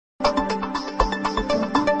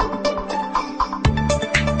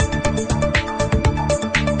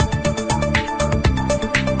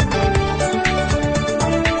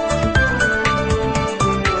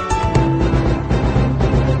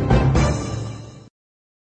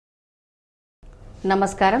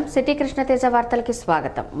నమస్కారం. సిటీ కృష్ణతేజ వార్తలకి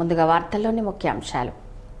స్వాగతం. ముందుగా వార్తల్లోని ముఖ్యాంశాలు.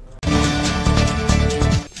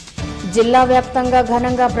 జిల్లా వ్యాప్తంగా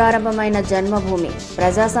ఘనంగా ప్రారంభమైన జన్మభూమి,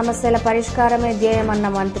 ప్రజా సమస్యల పరిష్కారమే ధ్యేయమన్న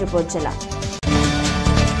మంత్రి బొజ్జల.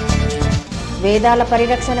 వేదాల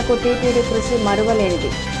పరిరక్షణకు టీటీడీ కృషి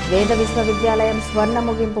మరువలేనిది, వేద విశ్వవిద్యాలయం స్వర్ణ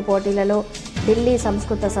ముగింపు పోటీలలో ఢిల్లీ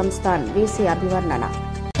సంస్కృత సంస్థాన్ వీసీ అభివర్ణన.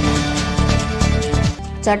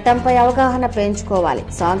 చట్టంపై అవగాహన పెంచుకోవాలి,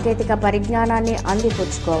 సాంకేతిక పరిజ్ఞానాన్ని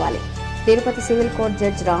అందిపుచ్చుకోవాలి, Tirupati civil court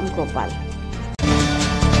judge Ram Gopal.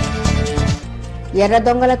 ఎర్ర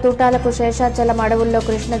దొంగల తూటాలకు శేషాచలం అడవుల్లో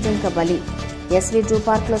కృష్ణ జింక బలి, ఎస్వి జూ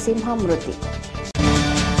పార్క్లో సింహం మృతి.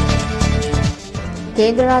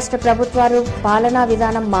 కేంద్ర రాష్ట్ర ప్రభుత్వాలు పాలనా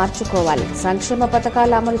విధానం మార్చుకోవాలి, సంక్షేమ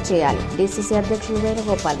పథకాలు అమలు చేయాలి, డీసీసీ అధ్యక్షులు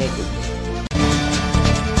వేణుగోపాల్ రెడ్డి.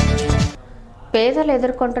 పేదలు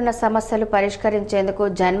ఎదుర్కొంటున్న సమస్యలు పరిష్కరించేందుకు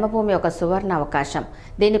జన్మభూమి ఒక సువర్ణ అవకాశం.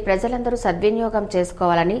 దీన్ని ప్రజలందరూ సద్వినియోగం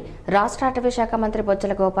చేసుకోవాలని రాష్ట్ర అటవీ శాఖ మంత్రి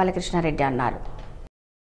బొజ్జల గోపాలకృష్ణారెడ్డి అన్నారు.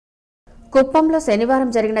 కుప్పంలో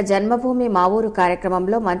శనివారం జరిగిన జన్మభూమి మా ఊరు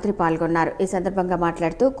కార్యక్రమంలో మంత్రి పాల్గొన్నారు. ఈ సందర్భంగా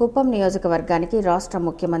మాట్లాడుతూ కుప్పం నియోజకవర్గానికి రాష్ట్ర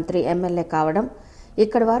ముఖ్యమంత్రి ఎమ్మెల్యే కావడం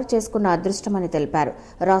ఇక్కడి వారు చేసుకున్న అదృష్టమని తెలిపారు.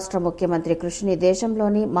 రాష్ట్ర ముఖ్యమంత్రి కృషిని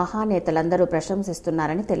దేశంలోని మహానేతలందరూ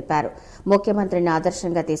ప్రశంసిస్తున్నారని తెలిపారు. ముఖ్యమంత్రిని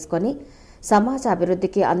ఆదర్శంగా తీసుకుని సమాజ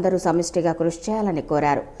అభివృద్ధికి అందరూ సమిష్టిగా కృషి చేయాలని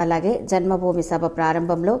కోరారు. అలాగే జన్మభూమి సభ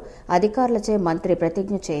ప్రారంభంలో అధికారులచే మంత్రి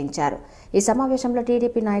ప్రతిజ్ఞ చేయించారు. ఈ సమావేశంలో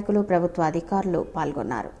టీడీపీ నాయకులు, ప్రభుత్వ అధికారులు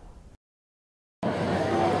పాల్గొన్నారు.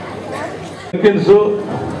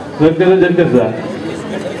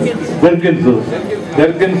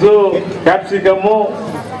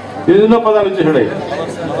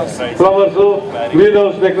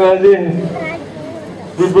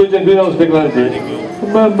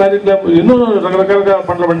 ఎన్నో రకరకాలుగా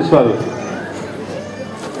పంటలు పండిస్తారు.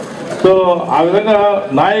 సో ఆ విధంగా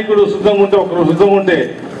నాయకుడు సిద్ధంగా ఉంటే, ఒకరు సిద్ధంగా ఉంటే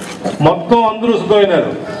మొత్తం అందరూ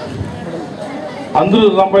సిద్ధమైనారు, అందరూ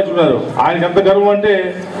సంపాదించుకున్నారు. ఆయనకి ఎంత గర్వం అంటే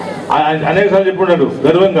అనేకసార్లు చెప్పుకున్నాడు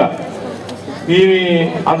గర్వంగా. ఈ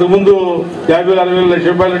అంతకుముందు 50,000-60,000 లక్ష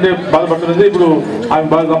రూపాయలు అంటే బాధపడుతున్నది, ఇప్పుడు ఆమె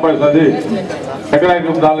బాగా సంపాదిస్తుంది. ఎకరాకి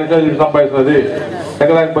 4 లక్షలు సంపాదిస్తుంది,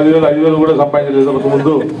 ఎకరాకి 10,000, 5,000 కూడా సంపాదించలేదు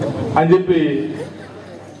ముందు అని చెప్పి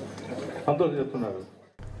సంతోషం చెప్తున్నారు.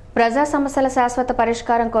 ప్రజా సమస్యల శాశ్వత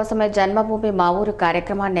పరిష్కారం కోసమే జన్మభూమి మా ఊరు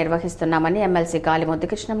కార్యక్రమాన్ని నిర్వహిస్తున్నామని ఎమ్మెల్సీ గాలి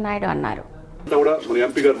ముద్దుకృష్ణం నాయుడు అన్నారు.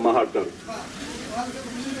 ఎంపీ గారు మాట్లాడతారు,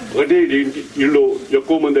 ఒకటి ఇళ్ళు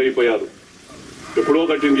ఎక్కువ మంది అయిపోయారు. ఎప్పుడో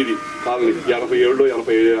కట్టింది ఇది కాలనీ, 87,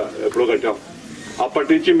 80 ఎప్పుడో కట్టాం. అప్పటి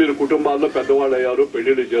నుంచి మీరు కుటుంబాల్లో పెద్దవాళ్ళు అయ్యారు,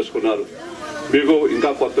 పెళ్లిళ్ళు చేసుకున్నారు. మీకు ఇంకా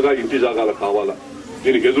కొత్తగా ఇంటి జాగాలు కావాలా?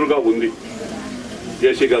 దీనికి ఎదురుగా ఉంది,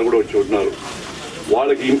 జేసీ గారు కూడా వచ్చి ఉంటున్నారు.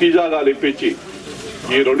 వాళ్ళకి ఇంటి జాగాలు ఇప్పించి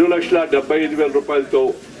ఈ 2,75,000 రూపాయలతో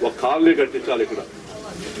ఒక కాలనీ కట్టించాలి. ఇక్కడ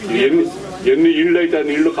ఎన్ని ఇళ్ళు అయితే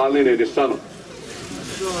అన్ని ఇళ్ళు కాలనీ నేను ఇస్తాను.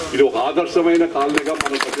 ఇది ఒక ఆదర్శమైన కాలనీగా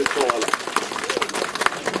మనం కట్టించుకోవాలి.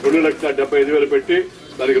 2,75,000 పెట్టి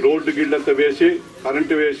దానికి రోడ్డు గిళ్ళంతా వేసి,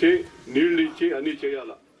 కరెంటు వేసి, నీళ్లు ఇచ్చి అన్ని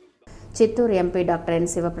చేయాలి. Chittoor MP doctor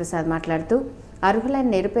N Sivaprasad మాట్లాడుతూ అర్హులైన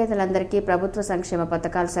నిరుపేదలందరికీ ప్రభుత్వ సంక్షేమ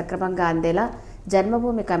పథకాలు సక్రమంగా అందేలా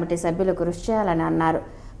జన్మభూమి కమిటీ సభ్యులు కృషి చేయాలని అన్నారు.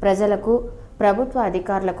 ప్రజలకు, ప్రభుత్వ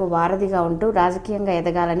అధికారులకు వారధిగా ఉంటూ రాజకీయంగా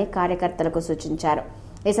ఎదగాలని కార్యకర్తలకు సూచించారు.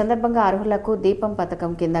 ఈ సందర్భంగా అర్హులకు దీపం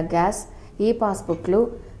పథకం కింద గ్యాస్, ఈ పాస్బుక్లు,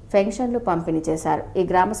 పెన్షన్లు పంపిణీ చేశారు. ఈ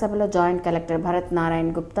గ్రామ సభలో జాయింట్ కలెక్టర్ భరత్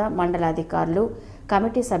నారాయణ్ గుప్తా, మండల అధికారులు,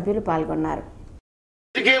 కమిటీ సభ్యులు పాల్గొన్నారు.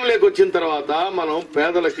 రాజకీయంలోకి వచ్చిన తర్వాత మనం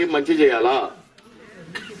పేదలకి మంచి చేయాలా?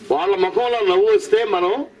 వాళ్ళ ముఖంలో నవ్వు వస్తే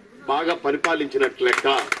మనం బాగా పరిపాలించినట్లు లెక్క.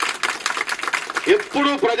 ఎప్పుడు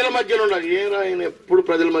ప్రజల మధ్యలో ఉండాలి. ఆయన ఎప్పుడు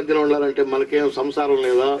ప్రజల మధ్యలో ఉండాలంటే మనకేం సంసారం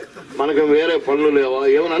లేదా, మనకేం వేరే పనులు లేవా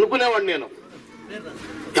ఏమని అనుకునేవాడిని నేను.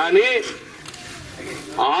 కానీ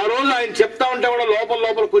ఆ రోజు ఆయన చెప్తా ఉంటే కూడా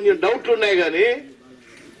లోపల కొంచెం డౌట్లు ఉన్నాయి. కానీ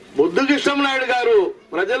ముద్దుకృష్ణం నాయుడు గారు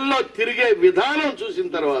ప్రజల్లో తిరిగే విధానం చూసిన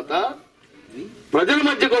తర్వాత ప్రజల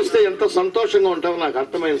మధ్యకు వస్తే ఎంత సంతోషంగా ఉంటామో నాకు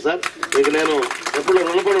అర్థమైంది సార్. ఇక నేను ఎప్పుడు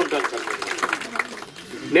రుణపడి ఉంటాను సార్.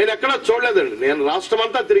 నేను ఎక్కడా చూడలేదండి, నేను రాష్ట్రం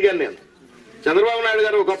అంతా తిరిగాను. నేను చంద్రబాబు నాయుడు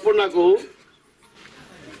గారు ఒకప్పుడు నాకు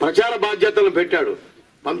ప్రచార బాధ్యతలు పెట్టాడు.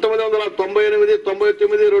 1998,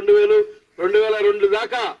 99, 2000, 2002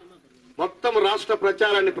 దాకా మొత్తం రాష్ట్ర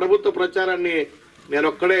ప్రచారాన్ని, ప్రభుత్వ ప్రచారాన్ని నేను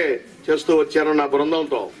ఒక్కడే చేస్తూ వచ్చాను నా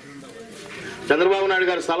బృందంతో. చంద్రబాబు నాయుడు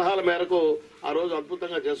గారి సలహాల మేరకు ఆ రోజు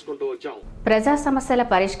అద్భుతంగా చేసుకుంటూ వచ్చాం. ప్రజా సమస్యల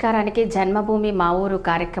పరిష్కారానికి జన్మభూమి మా ఊరు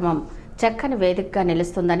కార్యక్రమం చక్కని వేదికగా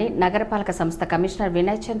నిలుస్తుందని నగరపాలక సంస్థ కమిషనర్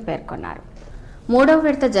వినయ్ చంద్ పేర్కొన్నారు. 3వ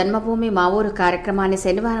విడత జన్మభూమి మా ఊరు కార్యక్రమాన్ని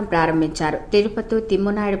శనివారం ప్రారంభించారు. తిరుపతి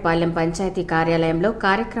తిమ్మునాయుడుపాలెం పంచాయతీ కార్యాలయంలో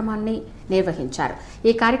కార్యక్రమాన్ని నిర్వహించారు.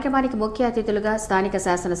 ఈ కార్యక్రమానికి ముఖ్య అతిథులుగా స్థానిక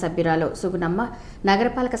శాసనసభ్యురాలు సుగుణమ్మ,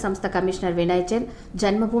 నగరపాలక సంస్థ కమిషనర్ వినయ్ చంద్,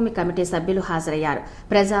 జన్మభూమి కమిటీ సభ్యులు హాజరయ్యారు.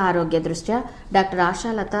 ప్రజా ఆరోగ్య దృష్ట్యా డాక్టర్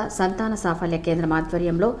ఆశాలత సంతాన సాఫల్య కేంద్రం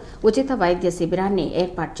ఆధ్వర్యంలో ఉచిత వైద్య శిబిరాన్ని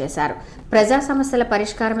ఏర్పాటు చేశారు. ప్రజా సమస్యల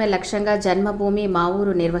పరిష్కారమే లక్ష్యంగా జన్మభూమి మా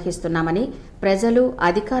ఊరు నిర్వహిస్తున్నామని, ప్రజలు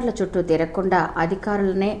అధికారుల చుట్టూ తిరగకుండా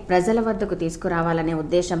అధికారులనే ప్రజల వద్దకు తీసుకురావాలనే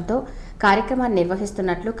ఉద్దేశంతో కార్యక్రమాన్ని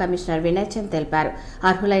నిర్వహిస్తున్నట్లు కమిషనర్ వినయ్ చంద్ తెలిపారు.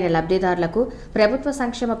 అర్హులైన లబ్ధిదారులకు ప్రభుత్వ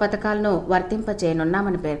సంక్షేమ పథకాలను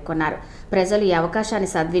వర్తింపచేయనున్నామని పేర్కొన్నారు. ప్రజలు ఈ అవకాశాన్ని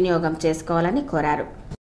సద్వినియోగం చేసుకోవాలని కోరారు.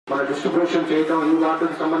 మన డిస్ట్రిబ్యూషన్ చేయడం, ఈ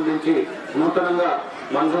వార్డుకు సంబంధించి నూతనంగా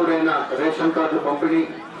మంజూరైన రేషన్ కార్డులు పంపిణీ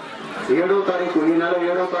 7వ తారీఖు, ఈ నెల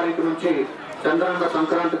 7వ తారీఖు నుంచి చంద్రాంగ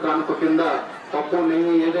సంక్రాంతి కానుక కింద పప్పు,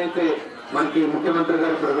 నెయ్యి ఏదైతే మనకి ముఖ్యమంత్రి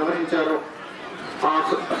గారు ఇప్పుడు వివరించారో ఆ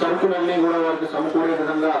సరుకులన్నీ కూడా వారికి సమకూరే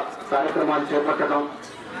విధంగా కార్యక్రమాలు చేపట్టడం,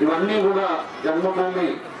 ఇవన్నీ కూడా జన్మభూమి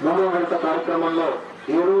 3వ విడత కార్యక్రమంలో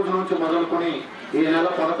ఈ రోజు నుంచి మొదలుకొని ఈ నెల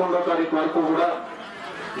 11వ తారీఖు వరకు కూడా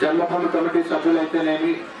జన్మభూమి కమిటీ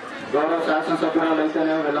సభ్యులైతేనేమి, గౌరవ శాసనసభ్యురాలు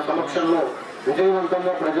అయితేనేమి వీళ్ళ సమక్షంలో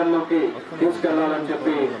విజయవంతంగా ప్రజల్లోకి తీసుకెళ్లాలని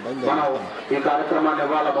చెప్పి మనం ఈ కార్యక్రమాన్ని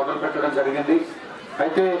ఇవాళ మొదలు పెట్టడం జరిగింది.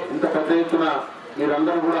 అయితే ఇంత పెద్ద ఎత్తున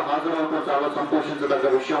మీరందరూ కూడా హాజరవడం చాలా సంతోషించదగ్గ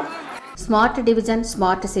విషయం. స్మార్ట్ డివిజన్,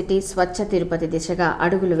 స్మార్ట్ సిటీ, స్వచ్ఛ తిరుపతి దిశగా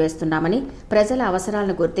అడుగులు వేస్తున్నామని, ప్రజల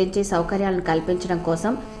అవసరాలను గుర్తించి సౌకర్యాలను కల్పించడం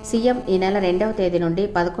కోసం సీఎం ఈ నెల 2వ తేదీ నుండి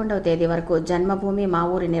 11వ తేదీ వరకు జన్మభూమి మా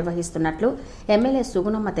ఊరు నిర్వహిస్తున్నట్లు ఎమ్మెల్యే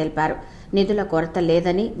సుగుణమ్మ తెలిపారు. నిధుల కొరత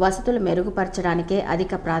లేదని, వసతులు మెరుగుపరచడానికే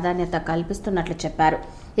అధిక ప్రాధాన్యత కల్పిస్తున్నట్లు చెప్పారు.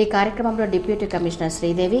 ఈ కార్యక్రమంలో డిప్యూటీ కమిషనర్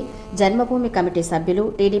శ్రీదేవి, జన్మభూమి కమిటీ సభ్యులు,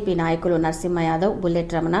 టీడీపీ నాయకులు నరసింహ యాదవ్,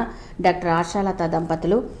 బుల్లెట్ రమణ, డాక్టర్ ఆశాలత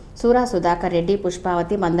దంపతులు, సూరా సుధాకర్ రెడ్డి,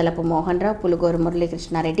 పుష్పావతి, మందలపు మోహన్ రావు, పులుగోరు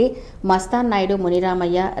మురళీకృష్ణారెడ్డి, మస్తాన్ నాయుడు,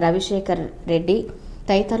 మునిరామయ్య, రవిశేఖర్ రెడ్డి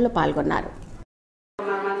తదితరులు పాల్గొన్నారు.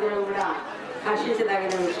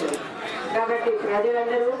 కాబట్టి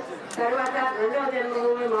ప్రజలందరూ తర్వాత 2వ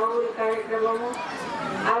జన్మభూమి మా ఊరు కార్యక్రమము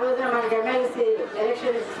ఆ రోజున మనకి ఎమ్మెల్సీ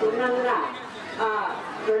ఎలక్షన్స్ ఉన్నందున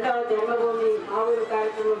 2వ జన్మభూమి మా ఊరు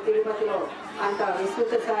కార్యక్రమం తిరుపతిలో అంత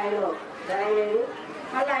విస్తృత స్థాయిలో జరగలేదు.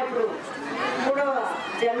 మళ్ళా ఇప్పుడు 3వ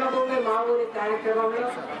జన్మభూమి మా ఊరి కార్యక్రమంలో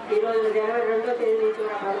ఈరోజు జనవరి 2వ తేదీ నుంచి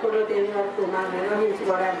 11వ తేదీ వరకు మనం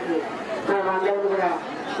నిర్వహించుకోవడానికి మనం అందరూ కూడా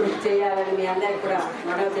కృషి చేయాలని మీ అందరికీ కూడా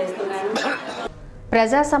మనవి చేస్తున్నాను.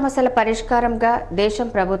 ప్రజా సమస్యల పరిష్కారంగా దేశం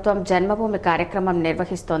ప్రభుత్వం జన్మభూమి కార్యక్రమం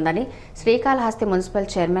నిర్వహిస్తోందని శ్రీకాళహస్తి మున్సిపల్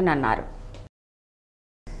చైర్మన్ అన్నారు.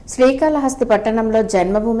 శ్రీకాళహస్తి పట్టణంలో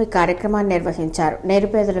జన్మభూమి కార్యక్రమాన్ని నిర్వహించారు.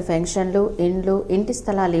 నిరుపేదల పెన్షన్లు, ఇండ్లు, ఇంటి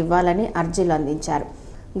స్థలాలు ఇవ్వాలని అర్జీలు అందించారు.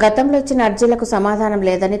 గతంలో ఇచ్చిన అర్జీలకు సమాధానం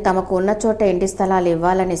లేదని, తమకు ఉన్న చోట ఇంటి స్థలాలు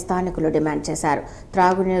ఇవ్వాలని స్థానికులు డిమాండ్ చేశారు.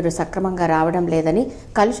 త్రాగునీరు సక్రమంగా రావడం లేదని,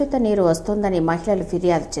 కలుషిత నీరు వస్తోందని మహిళలు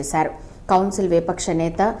ఫిర్యాదు చేశారు. కౌన్సిల్ విపక్ష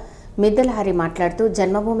నేత మిద్దెలహరి మాట్లాడుతూ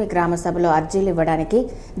జన్మభూమి గ్రామ సభలో అర్జీలు ఇవ్వడానికి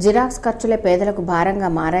జిరాక్స్ ఖర్చులే పేదలకు భారంగా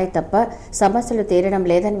మారాయి తప్ప సమస్యలు తీరడం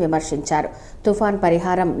లేదని విమర్శించారు. తుఫాన్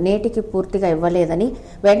పరిహారం నేటికి పూర్తిగా ఇవ్వలేదని,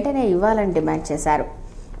 వెంటనే ఇవ్వాలని డిమాండ్ చేశారు.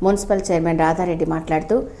 మున్సిపల్ చైర్మన్ రాధారెడ్డి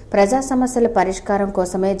మాట్లాడుతూ ప్రజా సమస్యల పరిష్కారం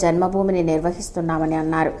కోసమే జన్మభూమిని నిర్వహిస్తున్నామని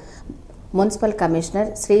అన్నారు. మున్సిపల్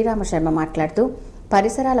కమిషనర్ శ్రీరామ శర్మ మాట్లాడుతూ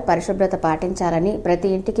పరిసరాల పరిశుభ్రత పాటించాలని, ప్రతి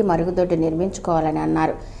ఇంటికి మరుగుదొడ్డి నిర్మించుకోవాలని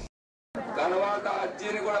అన్నారు. తర్వాత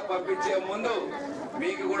అర్జీని కూడా పంపించే ముందు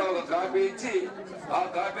మీకు కూడా ఒక కాపీ ఇచ్చి ఆ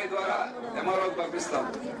కాపీ ద్వారా ఎంఆర్ఓకి పంపిస్తాం,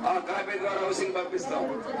 ఆ కాపీ ద్వారా హౌసింగ్ పంపిస్తాం.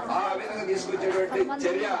 ఆ విధంగా తీసుకొచ్చేటువంటి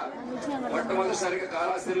చర్య మొట్టమొదటిసారిగా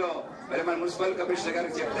కాళహస్తిలో మరి మన మున్సిపల్ కమిషనర్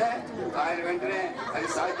గారికి చెప్తే ఆయన వెంటనే అది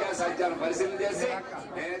సాధ్యాలను పరిశీలన చేసి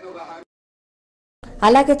నేనేదో ఒక హామీ.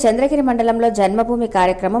 అలాగే చంద్రగిరి మండలంలో జన్మభూమి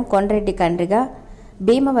కార్యక్రమం కొండ్రెడ్డి కండ్రిగా,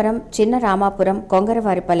 భీమవరం, చిన్న రామాపురం,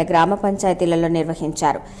 కొంగరవారిపల్లె గ్రామ పంచాయతీలలో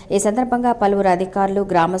నిర్వహించారు. ఈ సందర్భంగా పలువురు అధికారులు,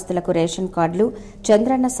 గ్రామస్తులకు రేషన్ కార్డులు,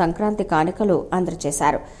 చంద్రన్న సంక్రాంతి కానుకలు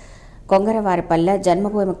అందజేశారు. కొంగరవారిపల్లె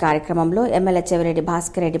జన్మభూమి కార్యక్రమంలో ఎమ్మెల్యే చెవిరెడ్డి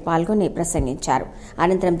భాస్కర్ రెడ్డి పాల్గొని ప్రసంగించారు.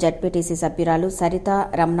 అనంతరం జడ్పీటీసీ సభ్యురాలు సరిత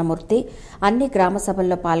రమణమూర్తి అన్ని గ్రామ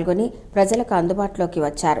సభల్లో పాల్గొని ప్రజలకు అందుబాటులోకి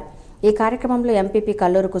వచ్చారు. ఈ కార్యక్రమంలో ఎంపీపీ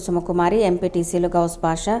కల్లూరు కుసుమకుమారి, ఎంపీటీసీలు గౌస్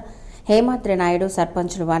పాషా, హేమాద్రి నాయుడు,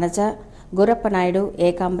 సర్పంచులు వనజ, గురప్ప నాయుడు,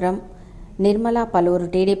 ఏకాంబరం, నిర్మల, పలువురు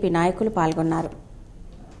టీడీపీ నాయకులు పాల్గొన్నారు.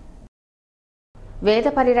 వేద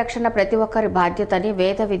పరిరక్షణ ప్రతి ఒక్కరి బాధ్యతని,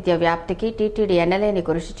 వేద విద్య వ్యాప్తికి టీటీడీ ఎనలేని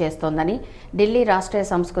కృషి చేస్తోందని ఢిల్లీ రాష్ట్రీయ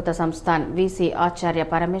సంస్కృత సంస్థాన్ వీసీ ఆచార్య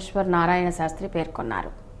పరమేశ్వర్ నారాయణ శాస్త్రి పేర్కొన్నారు.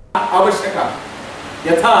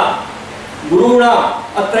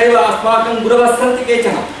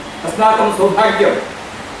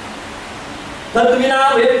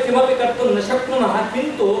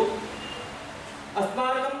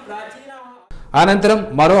 అనంతరం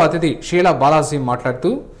మరో అతిథి షీలా బాలాజీ మాట్లాడుతూ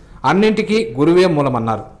అన్నింటికీ గురువే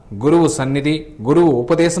మూలమన్నారు. గురువు సన్నిధి, గురువు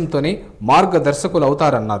ఉపదేశంతోనే మార్గదర్శకులు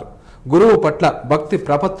అవుతారన్నారు. గురువు పట్ల భక్తి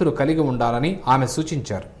ప్రపత్తులు కలిగి ఉండాలని ఆమె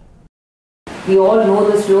సూచించారు. We all know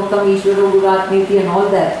the Shlokam, Ishvaro Guratmiti and all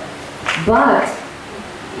that. But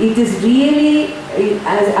it is really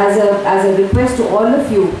as a request to all of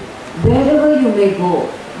you, wherever you may go,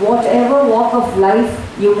 whatever walk of life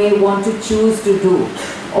you may want to choose to do,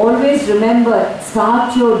 always remember, start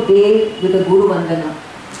your day with a Guru Vandana.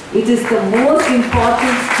 It is the most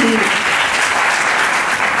important thing,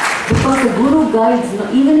 because the Guru guides,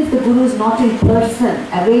 even if the Guru is not in person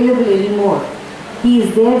available anymore, he is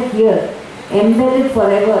there here, embedded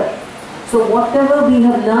forever. So whatever we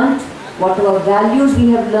have learnt, whatever values we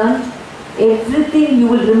have learnt, everything you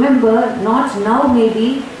will remember, not now maybe,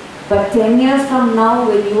 but 10 years from now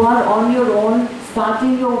when you are on your own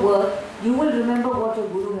starting your work, you will remember what your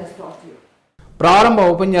Guru has taught you. ప్రారంభ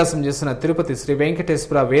ఉపన్యాసం చేసిన తిరుపతి శ్రీ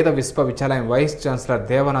వెంకటేశ్వర వేద విశ్వవిద్యాలయం vice chancellor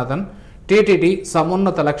Devanathan, TTD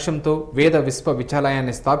సమున్నత లక్ష్యంతో వేద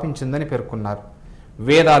విశ్వవిద్యాలయాన్ని స్థాపించిందని పేర్కొన్నారు.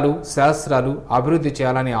 వేదాలు, శాస్త్రాలు అభివృద్ధి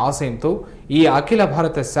చేయాలనే ఆశయంతో ఈ అఖిల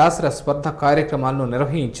భారత శాస్త్ర స్పర్ధ కార్యక్రమాలను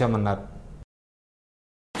నిర్వహించామన్నారు.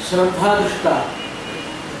 శ్రద్ధాదృష్ట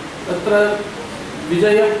తత్ర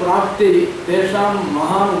విజయ ప్రాప్తి తేషాం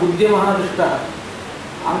మహాన్ ఉద్యమః దృష్టः.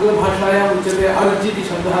 ఆంగ్లభాషాయాం ఉచ్యతే అర్జ్ इति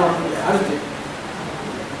शब्दः वर्तते. अर्ज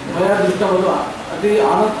मया दृष्टवत्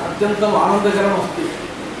अत्यन्तम् आनन्दकरम् अस्ति.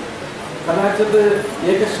 कदाचित्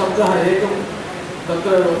एकः शब्दः एकं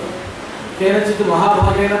तत्र केनचित्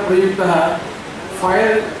महाभागेन प्रयुक्तः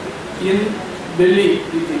फैर् इन् बेल्ली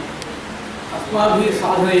इति. अस्माभिः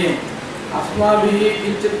साधनीयम्, अस्माभिः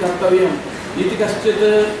किञ्चित् कर्तव्यम् इति कश्चित्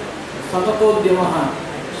सततोद्यमः,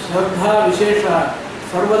 श्रद्धा विशेषः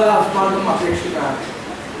सर्वदा अस्माकम् अपेक्षितः.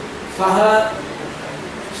 सः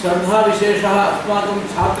श्रद्धा विशेषः अस्माकं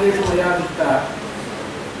छात्रेषु मया दृष्टः.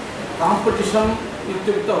 काम्पिटिशन्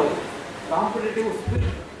इत्युक्तौ काम्पिटिटिव्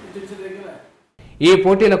स्पिरिट् इत्युच्यते किल. ఈ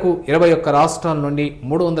పోటీలకు 21 రాష్ట్రాల నుండి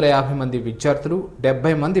 350 మంది విద్యార్థులు,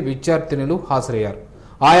 70 మంది విద్యార్థినులు హాజరయ్యారు.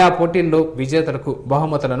 ఆయా పోటీల్లో విజేతలకు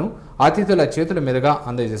బహుమతులను అతిథుల చేతుల మీదుగా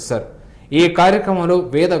అందజేశారు. ఈ కార్యక్రమంలో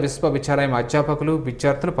వేద విశ్వవిద్యాలయం అధ్యాపకులు,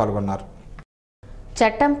 విద్యార్థులు పాల్గొన్నారు.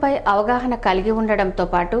 చట్టంపై అవగాహన కలిగి ఉండడంతో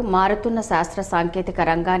పాటు మారుతున్న శాస్త్ర సాంకేతిక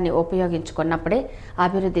రంగాన్ని ఉపయోగించుకున్నప్పుడే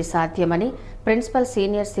అభివృద్ధి సాధ్యమని principal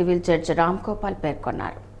senior civil judge Ram Gopal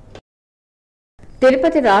పేర్కొన్నారు.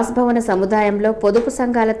 తిరుపతి రాజ్భవన సముదాయంలో పొదుపు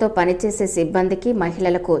సంఘాలతో పనిచేసే సిబ్బందికి,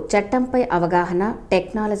 మహిళలకు చట్టంపై అవగాహన,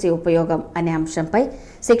 టెక్నాలజీ ఉపయోగం అనే అంశంపై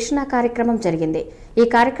శిక్షణా కార్యక్రమం జరిగింది. ఈ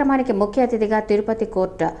కార్యక్రమానికి ముఖ్య అతిథిగా Tirupati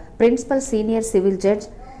court principal senior civil judge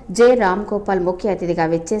J Ram Gopal ముఖ్య అతిథిగా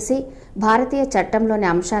విచ్చేసి భారతీయ చట్టంలోని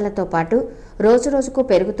అంశాలతో పాటు రోజురోజుకు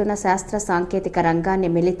పెరుగుతున్న శాస్త్ర సాంకేతిక రంగాన్ని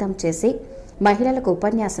మిళితం చేసి మహిళలకు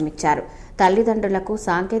ఉపన్యాసం ఇచ్చారు. తల్లిదండ్రులకు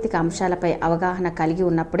సాంకేతిక అంశాలపై అవగాహన కలిగి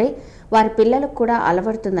ఉన్నప్పుడే వారి పిల్లలకు కూడా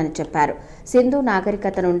అలవడుతుందని చెప్పారు. సింధు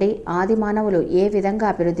నాగరికత నుండి ఆది మానవులు ఏ విధంగా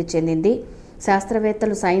అభివృద్ధి చెందింది,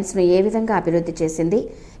 శాస్త్రవేత్తలు సైన్స్ను ఏ విధంగా అభివృద్ధి చేసింది,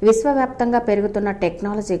 విశ్వవ్యాప్తంగా పెరుగుతున్న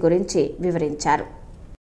టెక్నాలజీ గురించి వివరించారు.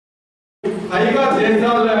 పైగా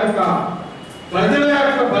దేశాల యొక్క ప్రజల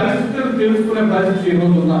యొక్క పరిస్థితులు తెలుసుకునే పరిస్థితి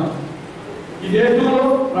ఈరోజు ఉన్నారు. ఈ దేశంలో,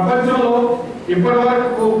 ప్రపంచంలో ఇప్పటి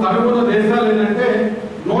వరకు కనుగొన్న దేశాలు ఏంటంటే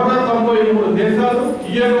 193 దేశాలు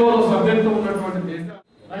టిఎన్ఓలో సభ్యత్వం ఉన్నటువంటి దేశాలు.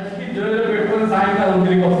 జైలు పెట్టుకుని సాయంకాలం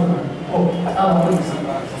తిరిగి వస్తున్నారు.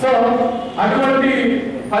 సో అటువంటి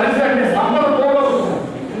పరిస్థితి సంపద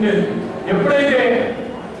పోగొడుతుంది. ఎప్పుడైతే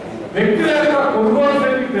వ్యక్తుల యొక్క కొనుగోలు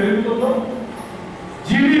శక్తి పెరుగుతుందో,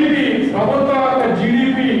 జీడిపి, ప్రభుత్వం యొక్క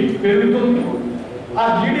జీడిపి పెరుగుతుంది. ఆ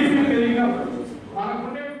జీడిపి పెరిగినప్పుడు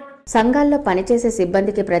సంఘాల్లో పనిచేసే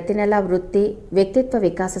సిబ్బందికి ప్రతి నెలా వృత్తి, వ్యక్తిత్వ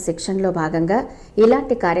వికాస శిక్షణలో భాగంగా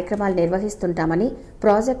ఇలాంటి కార్యక్రమాలు నిర్వహిస్తుంటామని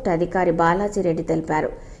ప్రాజెక్టు అధికారి బాలాజీరెడ్డి తెలిపారు.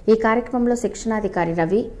 ఈ కార్యక్రమంలో శిక్షణాధికారి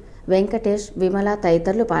రవి, వెంకటేష్, విమల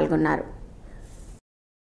తదితరులు పాల్గొన్నారు.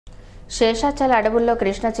 శేషాచల అడవుల్లో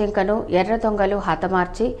కృష్ణ జింకను ఎర్ర దొంగలు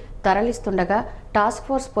హతమార్చి తరలిస్తుండగా టాస్క్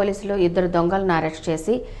ఫోర్స్ పోలీసులు 2 దొంగలను అరెస్ట్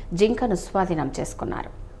చేసి జింకను స్వాధీనం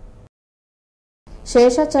చేసుకున్నారు.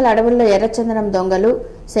 శేషాచల అడవుల్లో ఎర్రచందనం దొంగలు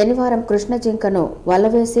శనివారం కృష్ణ జింకను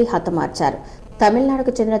వలవేసి హతమార్చారు.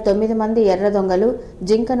 తమిళనాడుకు చెందిన 9 మంది ఎర్ర దొంగలు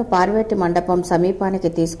జింకను పార్వేటి మండపం సమీపానికి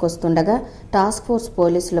తీసుకొస్తుండగా టాస్క్ ఫోర్స్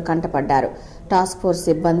పోలీసులు కంటపడ్డారు. టాస్క్ ఫోర్స్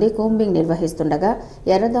సిబ్బంది కూంబింగ్ నిర్వహిస్తుండగా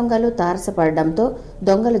ఎర్ర దొంగలు తారసపడడంతో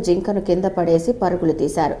దొంగలు జింకను కింద పడేసి పరుగులు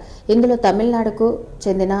తీశారు. ఇందులో తమిళనాడుకు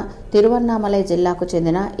చెందిన తిరువన్నామలై జిల్లాకు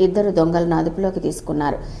చెందిన 2 దొంగలను అదుపులోకి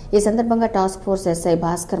తీసుకున్నారు. ఈ సందర్భంగా టాస్క్ ఫోర్స్ ఎస్ఐ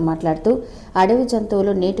భాస్కర్ మాట్లాడుతూ అడవి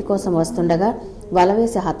జంతువులు నీటి కోసం వస్తుండగా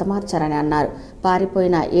వలవేసి హతమార్చారని అన్నారు.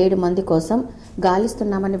 పారిపోయిన 7 మంది కోసం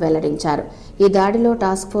గాలిస్తున్నామని వెల్లడించారు. ఈ దాడిలో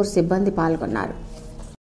టాస్క్ ఫోర్స్ సిబ్బంది పాల్గొన్నారు.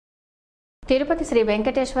 తిరుపతి శ్రీ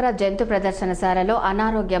వెంకటేశ్వర జంతు ప్రదర్శనశాలలో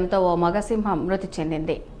అనారోగ్యంతో ఓ మగసింహం మృతి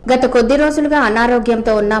చెందింది. గత కొద్ది రోజులుగా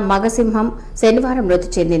అనారోగ్యంతో ఉన్న మగసింహం శనివారం మృతి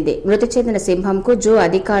చెందింది. మృతి చెందిన సింహంకు జూ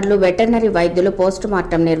అధికారులు, వెటర్నరీ వైద్యులు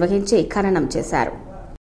పోస్టుమార్టం నిర్వహించి ఖననం చేశారు.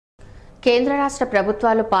 కేంద్ర రాష్ట్ర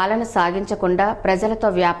ప్రభుత్వాలు పాలన సాగించకుండా ప్రజలతో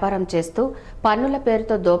వ్యాపారం చేస్తూ పన్నుల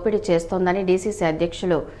పేరుతో దోపిడీ చేస్తోందని డీసీసీ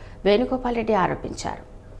అధ్యక్షులు వేణుగోపాల్ రెడ్డి ఆరోపించారు.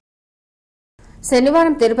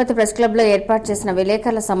 శనివారం తిరుపతి ప్రెస్ క్లబ్లో ఏర్పాటు చేసిన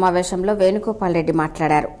విలేకరుల సమావేశంలో వేణుగోపాల్ రెడ్డి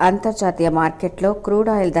మాట్లాడారు. అంతర్జాతీయ మార్కెట్లో క్రూడ్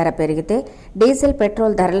ఆయిల్ ధర పెరిగితే డీజిల్,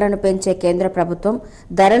 పెట్రోల్ ధరలను పెంచే కేంద్ర ప్రభుత్వం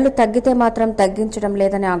ధరలు తగ్గితే మాత్రం తగ్గించడం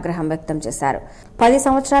లేదని ఆగ్రహం వ్యక్తం చేశారు. 10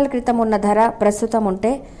 సంవత్సరాల క్రితం ఉన్న ధర ప్రస్తుతం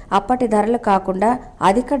ఉంటే అప్పటి ధరలు కాకుండా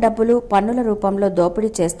అధిక డబ్బులు పన్నుల రూపంలో దోపిడీ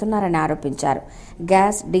చేస్తున్నారని ఆరోపించారు.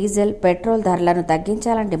 గ్యాస్, డీజిల్, పెట్రోల్ ధరలను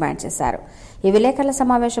తగ్గించాలని డిమాండ్ చేశారు. ఈ విలేకరుల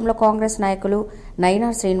సమావేశంలో కాంగ్రెస్ నాయకులు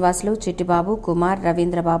నైనార్ శ్రీనివాసులు, చిట్టిబాబు, కుమార్,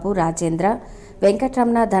 రవీంద్రబాబు, రాజేంద్ర,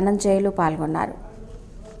 వెంకటరమణ, ధనంజయులు పాల్గొన్నారు.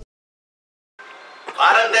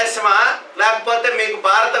 భారతదేశమా లేకపోతే మీకు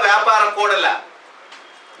భారత వ్యాపార కూడలా?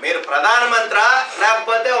 మీరు ప్రధానమంత్రి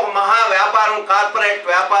లేకపోతే ఒక మహా వ్యాపారం, కార్పొరేట్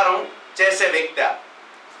వ్యాపారం చేసే వ్యక్తి?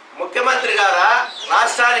 ముఖ్యమంత్రి గారా?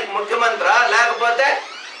 రాష్ట్రానికి ముఖ్యమంత్రి లేకపోతే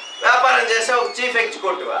వ్యాపారం చేసే ఒక చీఫ్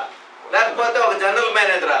ఎగ్జిక్యూటివా? లేకపోతే ఒక జనరల్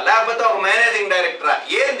మేనేజరా? లేకపోతే ఒక మేనేజింగ్ డైరెక్టరా?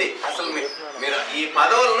 ఏంది అసలు? మీరు ఈ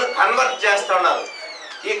పదవులను కన్వర్ట్ చేస్తున్నారు.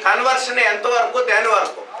 ఈ కన్వర్షన్ ఎంతవరకు, దేని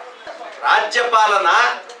వరకు? రాజ్యపాలన,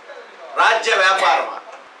 రాజ్య వ్యాపారమా?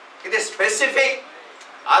 ఇది స్పెసిఫిక్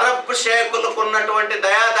అరబ్ షేకులకు ఉన్నటువంటి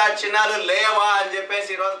దయాదాక్షిణ్యాలు లేవా అని చెప్పేసి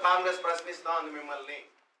ఈరోజు కాంగ్రెస్ ప్రశ్నిస్తా ఉంది మిమ్మల్ని.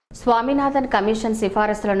 స్వామినాథన్ కమిషన్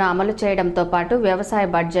సిఫారసులను అమలు చేయడంతో పాటు వ్యవసాయ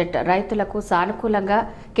బడ్జెట్ రైతులకు సానుకూలంగా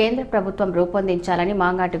కేంద్ర ప్రభుత్వం రూపొందించాలని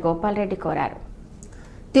మాంగాటి గోపాల్రెడ్డి కోరారు.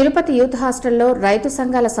 తిరుపతి యూత్ హాస్టల్లో రైతు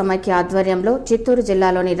సంఘాల సమైక్య ఆధ్వర్యంలో చిత్తూరు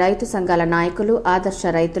జిల్లాలోని రైతు సంఘాల నాయకులు, ఆదర్శ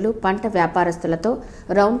రైతులు, పంట వ్యాపారస్తులతో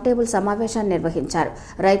రౌండ్ టేబుల్ సమావేశాన్ని నిర్వహించారు.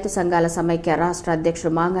 రైతు సంఘాల సమైక్య రాష్ట్ర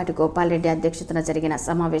అధ్యక్షుడు మాంగాటి గోపాల్రెడ్డి అధ్యక్షతన జరిగిన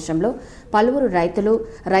సమావేశంలో పలువురు రైతులు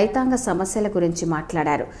రైతాంగ సమస్యల గురించి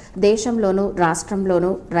మాట్లాడారు. దేశంలోనూ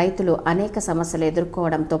రాష్ట్రంలోనూ రైతులు అనేక సమస్యలు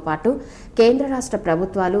ఎదుర్కోవడంతో పాటు కేంద్ర రాష్ట్ర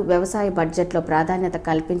ప్రభుత్వాలు వ్యవసాయ బడ్జెట్లో ప్రాధాన్యత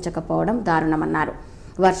కల్పించకపోవడం దారుణమన్నారు.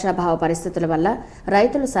 వర్షాభావ పరిస్థితుల వల్ల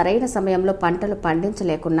రైతులు సరైన సమయంలో పంటలు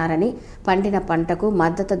పండించలేకున్నారని, పండిన పంటకు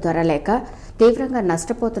మద్దతు ధర లేక తీవ్రంగా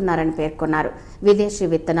నష్టపోతున్నారని పేర్కొన్నారు. విదేశీ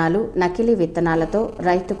విత్తనాలు, నకిలీ విత్తనాలతో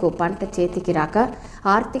రైతుకు పంట చేతికి రాక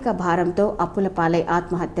ఆర్థిక భారంతో అప్పుల పాలై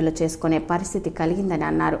ఆత్మహత్యలు చేసుకునే పరిస్థితి కలిగిందని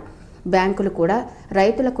అన్నారు. బ్యాంకులు కూడా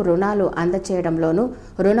రైతులకు రుణాలు అందచేయడంలోనూ,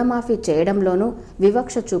 రుణమాఫీ చేయడంలోనూ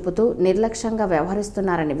వివక్ష చూపుతూ నిర్లక్ష్యంగా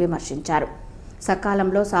వ్యవహరిస్తున్నారని విమర్శించారు.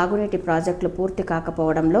 సకాలంలో సాగునీటి ప్రాజెక్టులు పూర్తి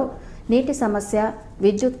కాకపోవడంలో నీటి సమస్య,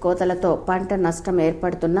 విద్యుత్ కోతలతో పంట నష్టం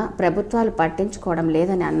ఏర్పడుతున్నా ప్రభుత్వాలు పట్టించుకోవడం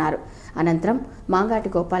లేదని అన్నారు. అనంతరం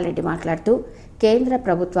మాంగాటి గోపాల్రెడ్డి మాట్లాడుతూ కేంద్ర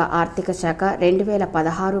ప్రభుత్వ ఆర్థిక శాఖ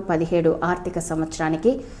 2016-17 ఆర్థిక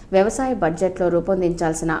సంవత్సరానికి వ్యవసాయ బడ్జెట్లో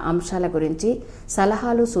రూపొందించాల్సిన అంశాల గురించి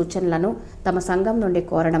సలహాలు, సూచనలను తమ సంఘం నుండి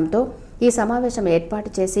కోరడంతో ఈ సమావేశం ఏర్పాటు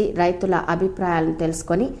చేసి రైతుల అభిప్రాయాలను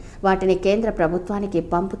తెలుసుకొని వాటిని కేంద్ర ప్రభుత్వానికి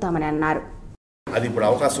పంపుతామని అన్నారు. అది ఇప్పుడు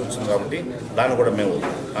అవకాశం వచ్చింది కాబట్టి దాన్ని కూడా మేము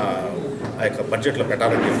ఆ యొక్క బడ్జెట్లో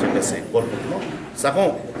పెట్టాలని చెప్పేసి కోరుకుంటున్నాం. సగం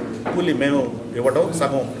కూలీ మేము ఇవ్వడం,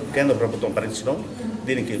 సగం కేంద్ర ప్రభుత్వం భరించడం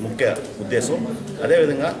దీనికి ముఖ్య ఉద్దేశం.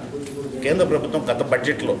 అదేవిధంగా కేంద్ర ప్రభుత్వం గత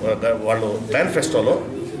బడ్జెట్లో వాళ్ళు మేనిఫెస్టోలో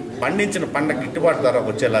పండించిన పంట గిట్టుబాటు ధర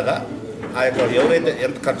వచ్చేలాగా ఆ యొక్క ఎవరైతే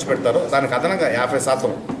ఎంత ఖర్చు పెడతారో దానికి అదనంగా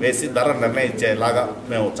 50% వేసి ధర నిర్ణయించేలాగా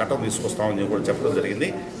మేము చట్టం తీసుకొస్తామని కూడా చెప్పడం జరిగింది.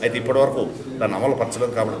 అయితే ఇప్పటివరకు దాన్ని అమలు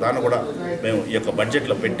పరచలేదు కాబట్టి దాన్ని కూడా మేము ఈ యొక్క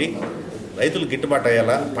బడ్జెట్లో పెట్టి రైతులు గిట్టుబాటు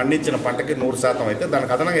అయ్యేలా పండించిన పంటకి 100% అయితే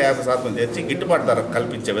దానికి అదనంగా 50% తెచ్చి గిట్టుబాటు ధర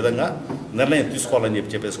కల్పించే విధంగా నిర్ణయం తీసుకోవాలని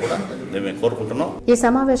చెప్పేసి కూడా మేము కోరుకుంటున్నాం. ఈ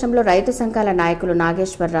సమావేశంలో రైతు సంఘాల నాయకులు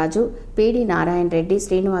నాగేశ్వరరాజు, పిడి నారాయణ రెడ్డి,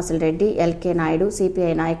 శ్రీనివాసులు రెడ్డి, ఎల్కే నాయుడు,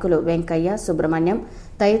 సిపిఐ నాయకులు వెంకయ్య, సుబ్రహ్మణ్యం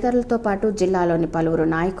తదితరులతో పాటు జిల్లాలోని పలువురు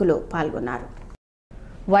నాయకులు పాల్గొన్నారు.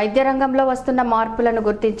 వైద్య రంగంలో వస్తున్న మార్పులను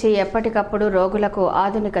గుర్తించి ఎప్పటికప్పుడు రోగులకు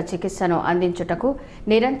ఆధునిక చికిత్సను అందించుటకు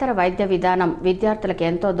నిరంతర వైద్య విధానం విద్యార్థులకు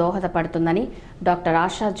ఎంతో దోహదపడుతుందని డాక్టర్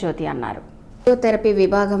ఆశా జ్యోతి అన్నారు. ఫిజియోథెరపీ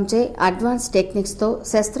విభాగంచే అడ్వాన్స్ టెక్నిక్స్తో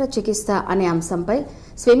శస్త్రచికిత్స అనే అంశంపై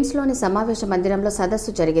స్విమ్స్లోని సమావేశ మందిరంలో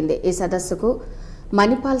సదస్సు జరిగింది. ఈ సదస్సుకు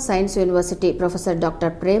Manipal science university professor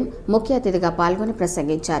doctor Prem ముఖ్య అతిథిగా పాల్గొని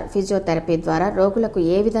ప్రసంగించారు. ఫిజియోథెరపీ ద్వారా రోగులకు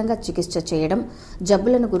ఏ విధంగా చికిత్స చేయడం,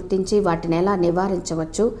 జబ్బులను గుర్తించి వాటిని ఎలా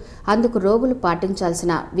నివారించవచ్చు, అందుకు రోగులు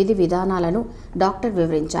పాటించాల్సిన విధి విధానాలను డాక్టర్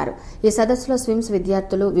వివరించారు. ఈ సదస్సులో స్విమ్స్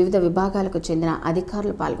విద్యార్థులు, వివిధ విభాగాలకు చెందిన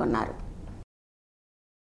అధికారులు పాల్గొన్నారు.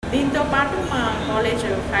 దీంతో పాటు మా కాలేజ్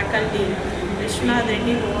ఫ్యాకల్టీ విశ్వనాథ్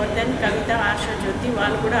రెడ్డి, గోవర్ధన్, కవిత, ఆశా జ్యోతి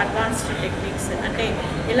వాళ్ళు కూడా అడ్వాన్స్డ్ టెక్నిక్స్ అంటే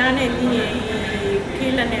ఇలానే ఈ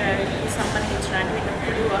కీళ్ళ సంబంధించినటువంటి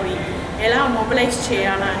నొప్పులు అవి ఎలా మొబిలైజ్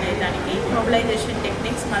చేయాలా అనే దానికి mobilisation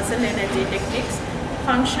techniques, muscle energy techniques,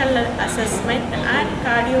 functional assessment and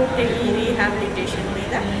cardio rehabilitation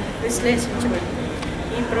మీద విశ్లేషించబడుతుంది.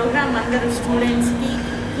 ఈ ప్రోగ్రామ్ అందరూ స్టూడెంట్స్కి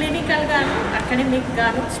క్లినికల్గాను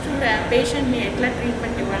అకాడమిక్గాను పేషెంట్ని ఎట్లా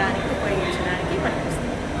ట్రీట్మెంట్ ఇవ్వడానికి ఉపయోగించడానికి పనిచేస్తుంది.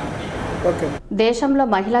 దేశంలో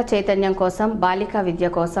మహిళా చైతన్యం కోసం, బాలికా విద్య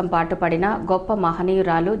కోసం పాటుపడిన గొప్ప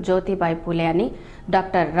మహనీయురాలు జ్యోతిబాయి పూలే అని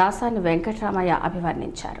డాక్టర్ రాసాని వెంకటరామయ్య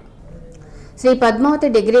అభివర్ణించారు. శ్రీ పద్మావతి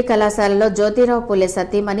డిగ్రీ కళాశాలలో జ్యోతిరావు పూలే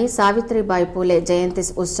సతీమణి సావిత్రిబాయి పూలే జయంతి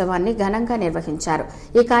ఉత్సవాన్ని ఘనంగా నిర్వహించారు.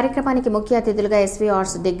 ఈ కార్యక్రమానికి ముఖ్య అతిథులుగా SV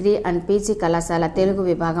arts degree and PG కళాశాల తెలుగు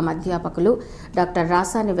విభాగం అధ్యాపకులు డాక్టర్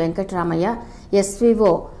రాసాని వెంకటరామయ్య,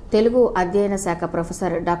 ఎస్వీఓ తెలుగు అధ్యయన శాఖ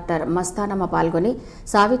ప్రొఫెసర్ డాక్టర్ మస్తానమ్మ పాల్గొని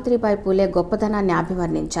సావిత్రిబాయి పూలే గొప్పదనాన్ని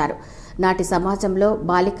అభివర్ణించారు. నాటి సమాజంలో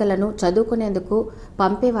బాలికలను చదువుకునేందుకు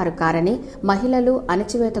పంపేవారు కారని, మహిళలు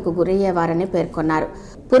అణచివేతకు గురయ్యేవారని పేర్కొన్నారు.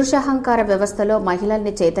 పురుషాహంకార వ్యవస్థలో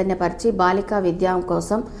మహిళల్ని చైతన్యపరిచి బాలికా విద్య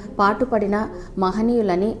కోసం పాటుపడిన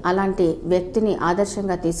మహనీయులని, అలాంటి వ్యక్తిని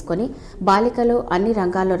ఆదర్శంగా తీసుకుని బాలికలు అన్ని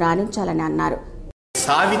రంగాల్లో రాణించాలని అన్నారు.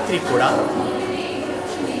 సావిత్రి కూడా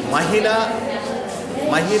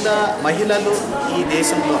మహిళలు ఈ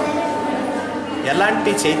దేశంలో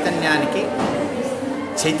ఎలాంటి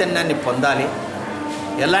చైతన్యాన్ని పొందాలి,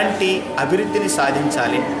 ఎలాంటి అభివృద్ధిని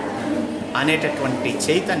సాధించాలి అనేటటువంటి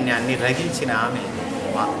చైతన్యాన్ని రగిల్చిన ఆమె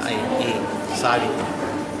ఈ సావిత్రి.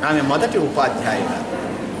 ఆమె మొదటి ఉపాధ్యాయులు,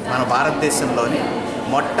 మన భారతదేశంలోని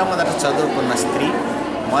మొట్టమొదట చదువుకున్న స్త్రీ,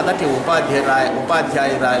 మొదటి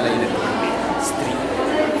ఉపాధ్యాయురాలైనటువంటి స్త్రీ.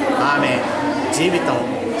 ఆమె జీవితం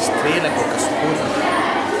స్త్రీలకు ఒక స్ఫూర్తి,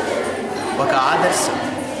 ఒక ఆదర్శం.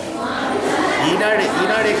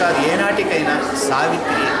 ఈనాడే కాదు, ఏనాటికైనా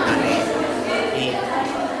సావిత్రి అనే ఈ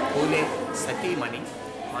పూలే సతీమణి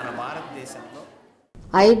మన భారతదేశంలో.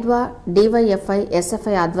 ఐద్వా, డివైఎఫ్ఐ,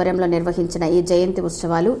 ఎస్ఎఫ్ఐ ఆధ్వర్యంలో నిర్వహించిన ఈ జయంతి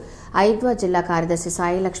ఉత్సవాలు ఐద్వా జిల్లా కార్యదర్శి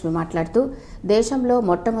సాయిలక్ష్మి మాట్లాడుతూ, దేశంలో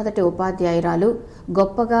మొట్టమొదటి ఉపాధ్యాయురాలు,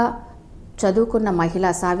 గొప్పగా చదువుకున్న మహిళ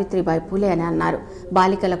సావిత్రిబాయి పూలే అని అన్నారు.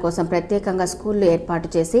 బాలికల కోసం ప్రత్యేకంగా స్కూళ్లు ఏర్పాటు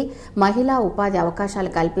చేసి మహిళా ఉపాధి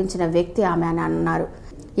అవకాశాలు కల్పించిన వ్యక్తి ఆమె అని అన్నారు.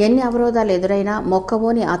 ఎన్ని అవరోధాలు ఎదురైనా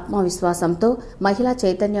మొక్కవోని ఆత్మవిశ్వాసంతో మహిళా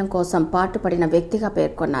చైతన్యం కోసం పాటుపడిన వ్యక్తిగా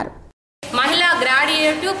పేర్కొన్నారు. మహిళా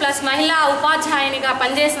గ్రాడ్యుయేట్ ప్లస్ మహిళా ఉపాధ్యాయునిగా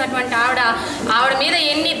పనిచేసినటువంటి ఆవిడ మీద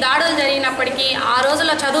ఎన్ని దాడులు జరిగినప్పటికీ, ఆ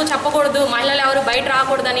రోజుల్లో చదువు చెప్పకూడదు, మహిళలు ఎవరు బయట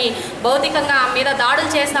రాకూడదని భౌతికంగా ఆమె మీద దాడులు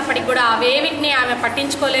చేసినప్పటికీ కూడా అవేవిటిని ఆమె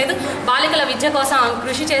పట్టించుకోలేదు. బాలికల విద్య కోసం ఆమె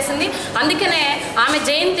కృషి చేసింది. అందుకనే ఆమె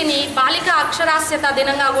జయంతిని బాలికా అక్షరాస్యత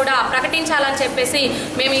దినంగా కూడా ప్రకటించాలని చెప్పేసి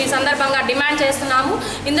మేము ఈ సందర్భంగా డిమాండ్ చేస్తున్నాము.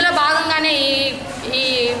 ఇందులో భాగంగానే ఈ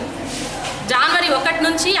జనవరి 1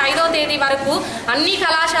 నుంచి 5వ తేదీ వరకు అన్ని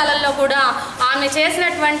కళాశాలల్లో కూడా ఆమె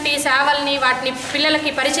చేసినటువంటి సేవల్ని, వాటిని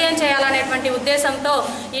పిల్లలకి పరిచయం చేయాలనేటువంటి ఉద్దేశంతో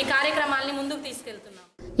ఈ కార్యక్రమాల్ని ముందుకు తీసుకెళ్తున్నాం.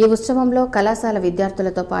 ఈ ఉత్సవంలో కళాశాల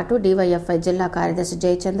విద్యార్థులతో పాటు డివైఎఫ్ఐ జిల్లా కార్యదర్శి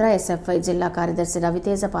జయచంద్ర, ఎస్ఎఫ్ఐ జిల్లా కార్యదర్శి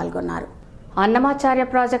రవితేజ పాల్గొన్నారు. అన్నమాచార్య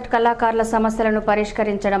ప్రాజెక్టు కళాకారుల సమస్యలను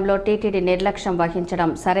పరిష్కరించడంలో టీటీడీ నిర్లక్ష్యం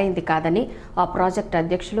వహించడం సరైంది కాదని ఆ ప్రాజెక్టు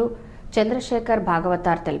అధ్యక్షులు చంద్రశేఖర్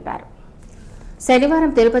భాగవతార్ తెలిపారు.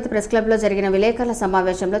 శనివారం తిరుపతి ప్రెస్ క్లబ్లో జరిగిన విలేకరుల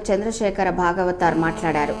సమావేశంలో చంద్రశేఖర భాగవతార్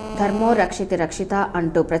మాట్లాడారు. ధర్మో రక్షితి రక్షిత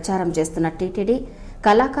అంటూ ప్రచారం చేస్తున్న టీటీడీ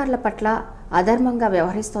కళాకారుల పట్ల అధర్మంగా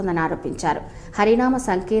వ్యవహరిస్తోందని ఆరోపించారు. హరినామ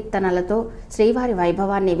సంకీర్తనలతో శ్రీవారి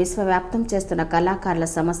వైభవాన్ని విశ్వవ్యాప్తం చేస్తున్న కళాకారుల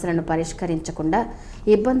సమస్యలను పరిష్కరించకుండా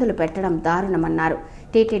ఇబ్బందులు పెట్టడం దారుణమన్నారు.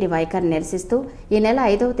 టీటీడీ వైఖరిని నిరసిస్తూ ఈ నెల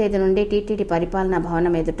 5వ తేదీ నుండి టీటీడీ పరిపాలనా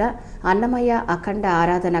భవనం ఎదుట అన్నమయ్య అఖండ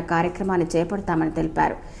ఆరాధన కార్యక్రమాన్ని చేపడతామని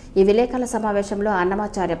తెలిపారు. ఈ విలేకరుల సమావేశంలో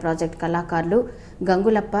అన్నమాచార్య ప్రాజెక్టు కళాకారులు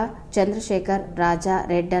గంగులప్ప, చంద్రశేఖర్, రాజా,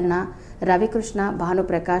 రెడ్డన్న, రవికృష్ణ,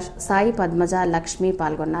 భానుప్రకాష్, సాయి పద్మజ, లక్ష్మి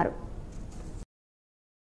పాల్గొన్నారు.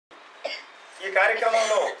 ఈ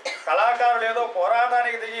కార్యక్రమంలో కళాకారులు ఏదో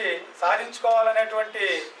పోరాటానికి దిగి సాధించుకోవాలనేటువంటి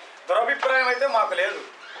దురభిప్రాయం అయితే మాకు లేదు.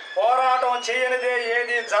 పోరాటం చేయనిదే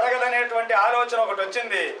ఏది జరగదనేటువంటి ఆలోచన ఒకటి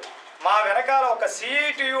వచ్చింది. మా వెనకాల ఒక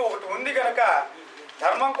సిఐటియు ఒకటి ఉంది కనుక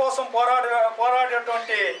ధర్మం కోసం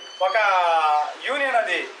పోరాడేటువంటి ఒక యూనియన్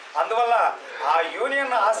అది. అందువల్ల ఆ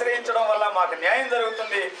యూనియన్ ఆశ్రయించడం వల్ల మాకు న్యాయం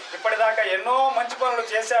జరుగుతుంది. ఇప్పటిదాకా ఎన్నో మంచి పనులు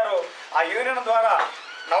చేశారు. ఆ యూనియన్ ద్వారా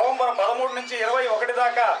నవంబర్ 13 నుంచి 21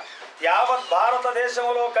 దాకా యావత్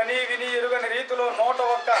భారతదేశంలో కనీ విని ఎరుగని రీతిలో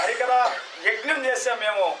 101 హరికథ యజ్ఞం చేశాం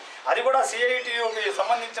మేము. అది కూడా సిఐటియుకి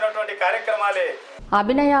సంబంధించినటువంటి కార్యక్రమాలే.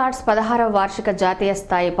 అభినయ ఆర్ట్స్ 16వ వార్షిక జాతీయ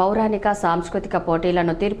స్థాయి పౌరాణిక సాంస్కృతిక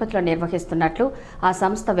పోటీలను తిరుపతిలో నిర్వహిస్తున్నట్లు ఆ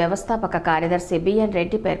సంస్థ వ్యవస్థాపక కార్యదర్శి బిఎన్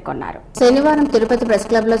రెడ్డి పేర్కొన్నారు. శనివారం తిరుపతి ప్రెస్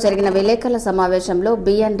క్లబ్ లో జరిగిన విలేకరుల సమావేశంలో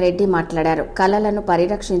బిఎన్ రెడ్డి మాట్లాడారు. కళలను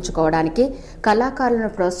పరిరక్షించుకోవడానికి,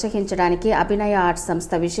 కళాకారులను ప్రోత్సహించడానికి అభినయ ఆర్ట్స్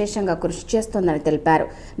సంస్థ విశేషంగా కృషి చేస్తోందని తెలిపారు.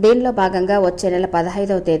 దీనిలో భాగంగా వచ్చే నెల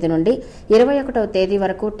 15వ తేదీ నుండి 21వ తేదీ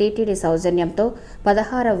వరకు టీటీడీ సౌజన్యంతో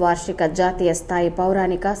 16వ వార్షిక జాతీయ స్థాయి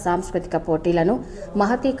పౌరాణిక సాంస్కృతిక పోటీలను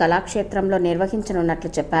మహతి కళాక్షేత్రంలో నిర్వహించనున్నట్లు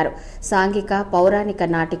చెప్పారు. సాంఘిక, పౌరాణిక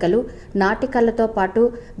నాటికలు, నాటికలతో పాటు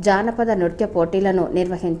జానపద నృత్య పోటీలను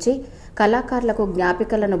నిర్వహించి కళాకారులకు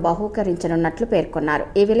జ్ఞాపికలను బహూకరించనున్నట్లు పేర్కొన్నారు.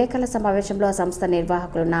 ఈ విలేకరుల సమావేశంలో ఆ సంస్థ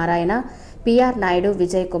నిర్వాహకులు నారాయణ, పిఆర్ నాయుడు,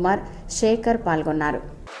 విజయ్ కుమార్, శేఖర్ పాల్గొన్నారు.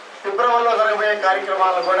 ఫిబ్రవరిలో జరగబోయే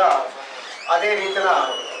కార్యక్రమాలను కూడా అదే రీతిన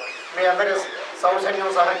మీ అందరి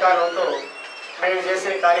సౌజన్యం సహకారంతో మేము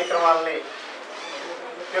చేసే కార్యక్రమాలని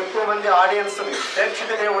ఎక్కువ మంది ఆడియన్స్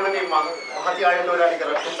ప్రేక్షక దేవుళ్ళని మహతి ఆడిటోరియానికి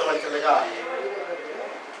రక్షించవలసిందిగా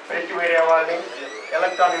ప్రింట్ మీడియా వాళ్ళని,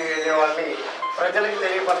 ఎలక్ట్రానిక్ మీడియా వాళ్ళని ప్రజలకు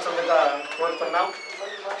తెలియపరచగా కోరుతున్నాం.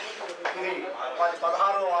 ఇది మాది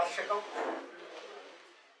 16వ వార్షికం.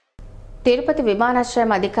 తిరుపతి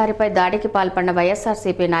విమానాశ్రయం అధికారిపై దాడికి పాల్పడిన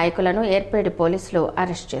వైఎస్ఆర్సీపీ నాయకులను ఏర్పేడి పోలీసులు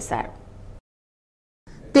అరెస్ట్ చేశారు.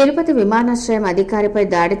 తిరుపతి విమానాశ్రయం అధికారిపై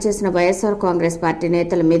దాడి చేసిన వైఎస్ఆర్ కాంగ్రెస్ పార్టీ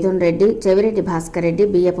నేతలు మిథున్ రెడ్డి, చెవిరెడ్డి భాస్కర్ రెడ్డి,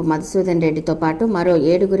 బియ్యపు మధుసూదన్ రెడ్డితో పాటు మరో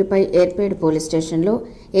 7గురిపై ఏర్పేడు పోలీస్ స్టేషన్లో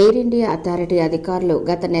ఎయిర్ ఇండియా అథారిటీ అధికారులు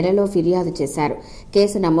గత నెలలో ఫిర్యాదు చేశారు.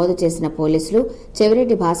 కేసు నమోదు చేసిన పోలీసులు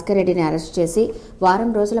చెవిరెడ్డి భాస్కర్ రెడ్డిని అరెస్టు చేసి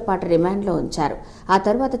వారం రోజుల పాటు రిమాండ్లో ఉంచారు. ఆ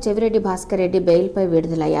తర్వాత చెవిరెడ్డి భాస్కర్ రెడ్డి బెయిల్పై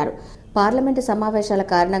విడుదలయ్యారు. పార్లమెంటు సమావేశాల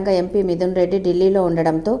కారణంగా ఎంపీ మిథున్ రెడ్డి ఢిల్లీలో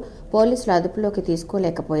ఉండడంతో పోలీసులు అదుపులోకి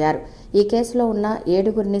తీసుకోలేకపోయారు. ఈ కేసులో ఉన్న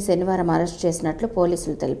 7గురిని శనివారం అరెస్టు చేసినట్లు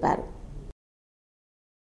పోలీసులు తెలిపారు.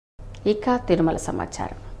 ఇక తిరుమల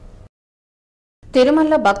సమాచారం.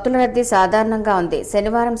 తిరుమలలో భక్తుల రద్దీ సాధారణంగా ఉంది.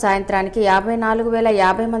 శనివారం సాయంత్రానికి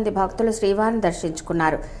 54,050 మంది భక్తులు శ్రీవారిని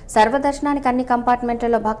దర్శించుకున్నారు. సర్వదర్శనానికి అన్ని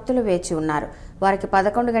కంపార్ట్మెంట్లలో భక్తులు వేచి ఉన్నారు. వారికి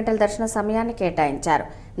 11 గంటల దర్శన సమయాన్ని కేటాయించారు.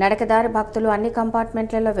 నడకదారి భక్తులు అన్ని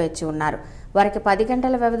కంపార్ట్మెంట్లలో వేచి ఉన్నారు. వారికి 10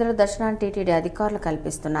 గంటల వ్యవధిలో దర్శనాన్ని టీటీడీ అధికారులు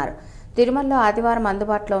కల్పిస్తున్నారు. తిరుమలలో ఆదివారం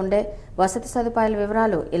అందుబాటులో ఉండే వసతి సదుపాయాల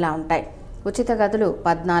వివరాలు ఇలా ఉంటాయి. ఉచిత గదులు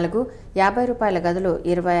 14, 50 రూపాయల గదులు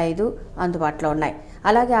 25 అందుబాటులో ఉన్నాయి.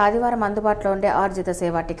 అలాగే ఆదివారం అందుబాటులో ఉండే ఆర్జిత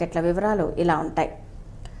సేవా టికెట్ల వివరాలు ఇలా ఉంటాయి.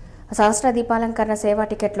 సహస్ర దీపాలంకరణ సేవా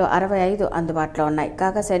టికెట్లు 65 అందుబాటులో ఉన్నాయి.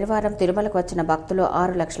 కాగా శనివారం తిరుమలకు వచ్చిన భక్తులు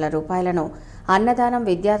 6 లక్షల రూపాయలను అన్నదానం,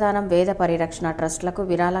 విద్యాదానం, వేద పరిరక్షణ ట్రస్టులకు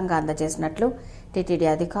విరాళంగా అందజేసినట్లు టీటీడీ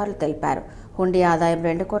అధికారులు తెలిపారు. హుండీ ఆదాయం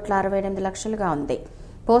 2,68 లక్షలుగా ఉంది.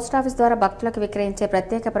 పోస్టాఫీస్ ద్వారా భక్తులకు విక్రయించే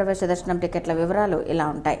ప్రత్యేక ప్రవేశ దర్శనం టికెట్ల వివరాలు ఇలా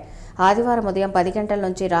ఉంటాయి. ఆదివారం ఉదయం 10 గంటల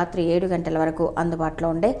నుంచి రాత్రి 7 గంటల వరకు అందుబాటులో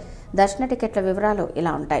ఉండే దర్శన టికెట్ల వివరాలు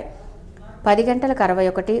ఇలా ఉంటాయి. 10 గంటలకు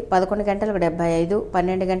 61, 11 గంటలకు 75,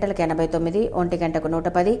 12 గంటలకు 89, 1 గంటకు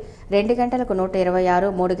 110, 2 గంటలకు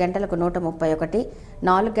 126, 3 గంటలకు 131,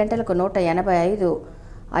 4 గంటలకు 185,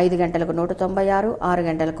 5 గంటలకు 196, 6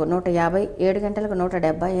 గంటలకు 150, 7 గంటలకు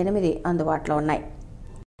 178 అందుబాటులో ఉన్నాయి.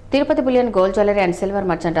 Tirupati bullion gold jewellery and silver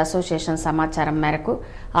merchant association సమాచారం మేరకు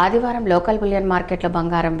ఆదివారం లోకల్ బులియన్ మార్కెట్లో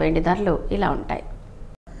బంగారం, వెండి ధరలు ఇలా ఉంటాయి.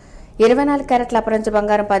 24 క్యారెట్ల అపరంజ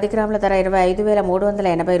బంగారం 10 గ్రాముల ధర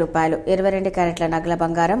 25,380 రూపాయలు. 22 క్యారెట్ల నగల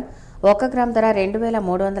బంగారం 1 గ్రామ్ ధర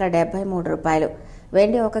 2,373 రూపాయలు.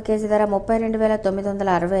 వెండి 1 కేజీ ధర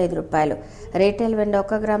 32,965 రూపాయలు. రీటైల్ వెండి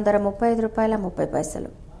 1 గ్రామ్ ధర 35 రూపాయల 30 పైసలు.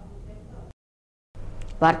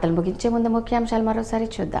 వార్తలు ముగించే ముందు ముఖ్యాంశాలు మరోసారి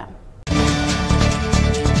చూద్దాం.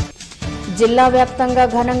 జిల్లా వ్యాప్తంగా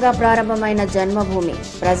ఘనంగా ప్రారంభమైన జన్మభూమి,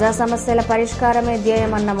 ప్రజా సమస్యల పరిష్కారమే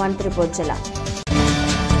ధ్యేయమన్న మంత్రి బొజ్జల.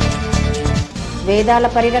 వేదాల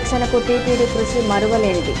పరిరక్షణకు టీటీడీ కృషి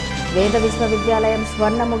మరువలేనిది. వేద విశ్వవిద్యాలయం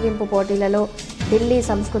స్వర్ణ ముగింపు పోటీలలో ఢిల్లీ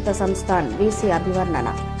సంస్కృత సంస్థాన్ వీసీ అభివర్ణన.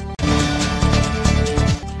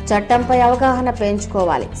 చట్టంపై అవగాహన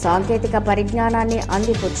పెంచుకోవాలి, సాంకేతిక పరిజ్ఞానాన్ని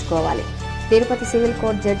అందిపుచ్చుకోవాలి. Tirupati civil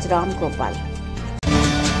court judge Ram Gopal.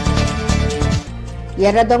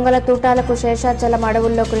 ఎర్ర దొంగల తూటాలకు శేషాచలం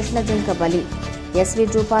అడవుల్లో కృష్ణ జింక బలి. ఎస్వీ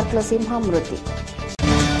జూ పార్క్లో సింహం మృతి.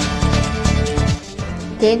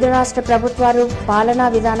 కేంద్ర రాష్ట్ర ప్రభుత్వాలు పాలనా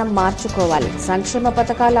విధానం మార్చుకోవాలి, సంక్షేమ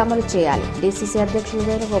పథకాలు అమలు చేయాలి. డీసీసీ అధ్యక్షులు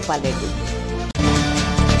వేణుగోపాల్ రెడ్డి.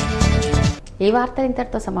 ఈ వార్త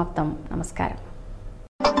ఇంతటితో సమాప్తం. నమస్కారం.